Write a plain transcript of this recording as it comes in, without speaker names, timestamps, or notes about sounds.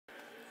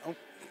Oh.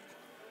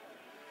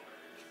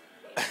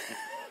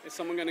 Is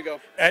someone going to go?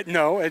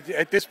 No,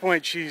 at this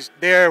point,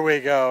 there we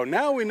go.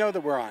 Now we know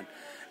that we're on.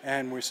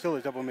 And we're still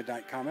at Double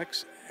Midnight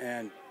Comics.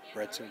 And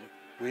Brett said,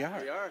 we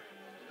are. We are.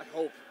 I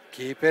hope.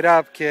 Keep it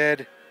up,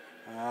 kid.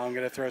 I'm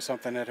going to throw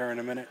something at her in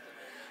a minute.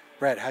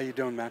 Brett, how you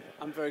doing, man?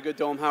 I'm very good,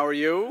 Dome. How are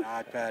you?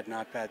 Not bad,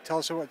 not bad. Tell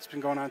us what's been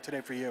going on today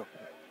for you.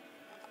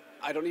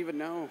 I don't even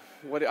know.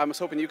 I was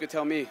hoping you could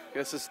tell me.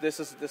 This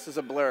is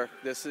a blur.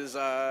 This is,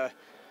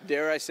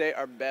 dare I say,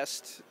 our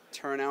best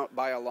turnout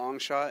by a long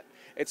shot.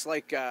 It's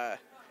like the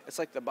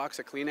box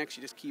of Kleenex.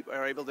 You just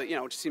are able to, it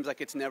just seems like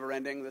it's never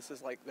ending. This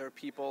is like there are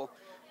people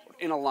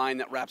in a line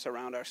that wraps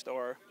around our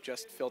store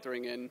just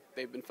filtering in.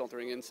 They've been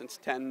filtering in since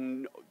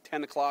 10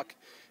 o'clock,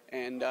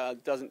 and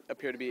doesn't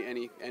appear to be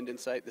any end in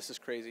sight. This is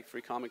crazy.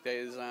 Free Comic Day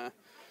is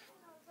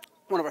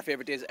one of our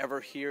favorite days ever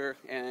here,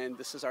 and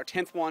this is our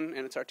 10th one,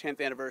 and it's our 10th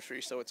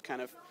anniversary, so it's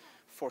kind of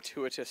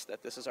fortuitous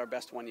that this is our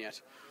best one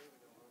yet.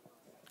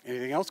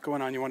 Anything else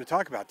going on you want to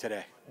talk about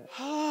today?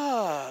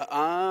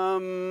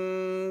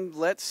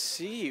 Let's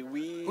see.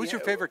 Who's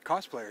your favorite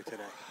cosplayer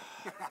today?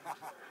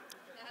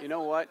 You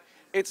know what?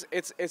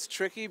 It's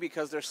tricky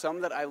because there's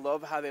some that I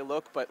love how they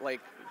look, but I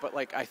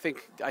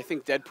think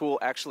Deadpool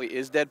actually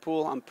is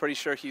Deadpool. I'm pretty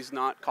sure he's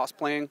not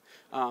cosplaying.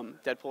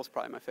 Deadpool's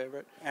probably my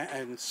favorite.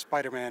 And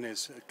Spider-Man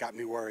has got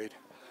me worried.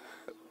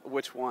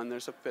 Which one?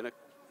 There's been a...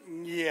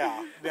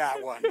 Yeah,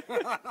 that one.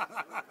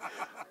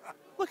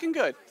 Looking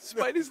good.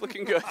 Spidey's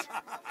looking good.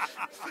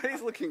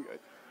 Spidey's looking good.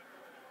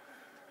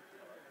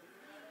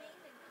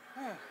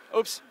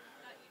 Oops.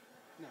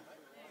 No.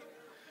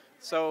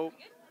 So...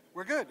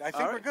 We're good. I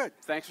think we're good.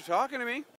 Thanks for talking to me.